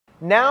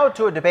Now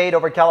to a debate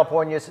over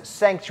California's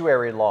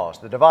sanctuary laws.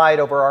 The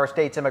divide over our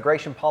state's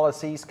immigration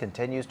policies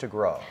continues to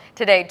grow.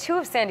 Today, two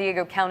of San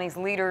Diego County's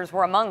leaders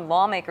were among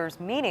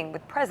lawmakers meeting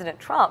with President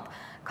Trump,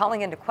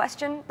 calling into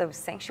question those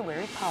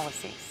sanctuary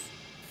policies.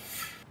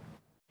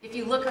 If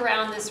you look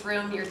around this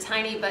room, your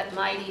tiny but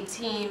mighty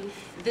team,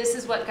 this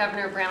is what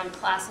Governor Brown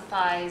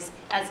classifies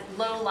as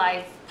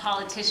low-life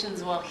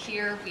politicians. Well,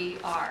 here we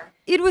are.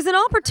 It was an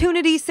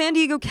opportunity San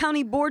Diego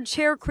County Board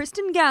Chair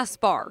Kristen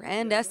Gaspar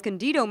and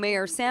Escondido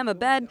Mayor Sam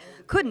Abed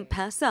couldn't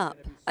pass up.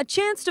 A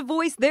chance to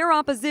voice their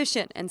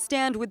opposition and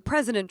stand with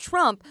President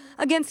Trump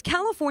against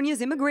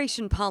California's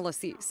immigration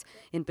policies,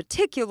 in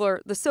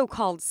particular the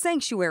so-called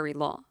sanctuary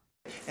law.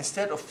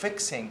 Instead of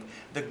fixing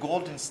the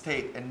Golden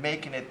State and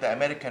making it the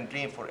American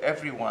dream for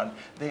everyone,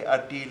 they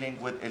are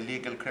dealing with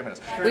illegal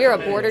criminals. We are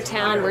a border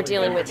town. We're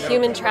dealing with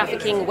human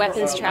trafficking,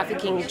 weapons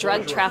trafficking,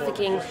 drug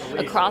trafficking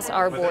across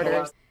our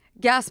borders.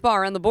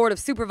 Gaspar and the Board of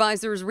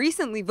Supervisors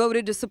recently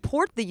voted to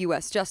support the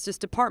U.S. Justice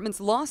Department's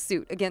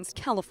lawsuit against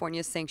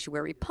California's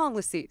sanctuary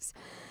policies.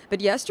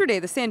 But yesterday,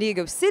 the San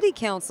Diego City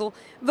Council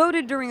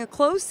voted during a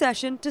closed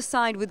session to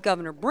side with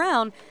Governor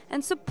Brown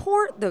and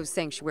support those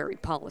sanctuary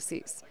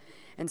policies.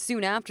 And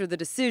soon after the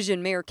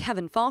decision, Mayor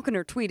Kevin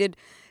Faulconer tweeted,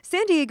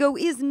 "San Diego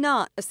is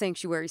not a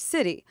sanctuary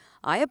city.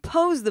 I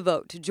oppose the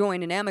vote to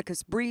join an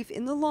amicus brief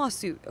in the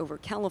lawsuit over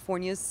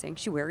California's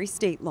sanctuary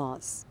state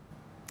laws."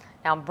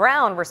 Now,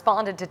 Brown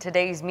responded to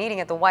today's meeting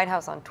at the White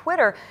House on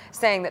Twitter,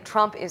 saying that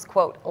Trump is,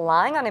 quote,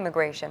 lying on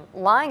immigration,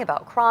 lying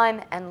about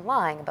crime, and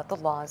lying about the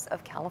laws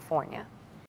of California.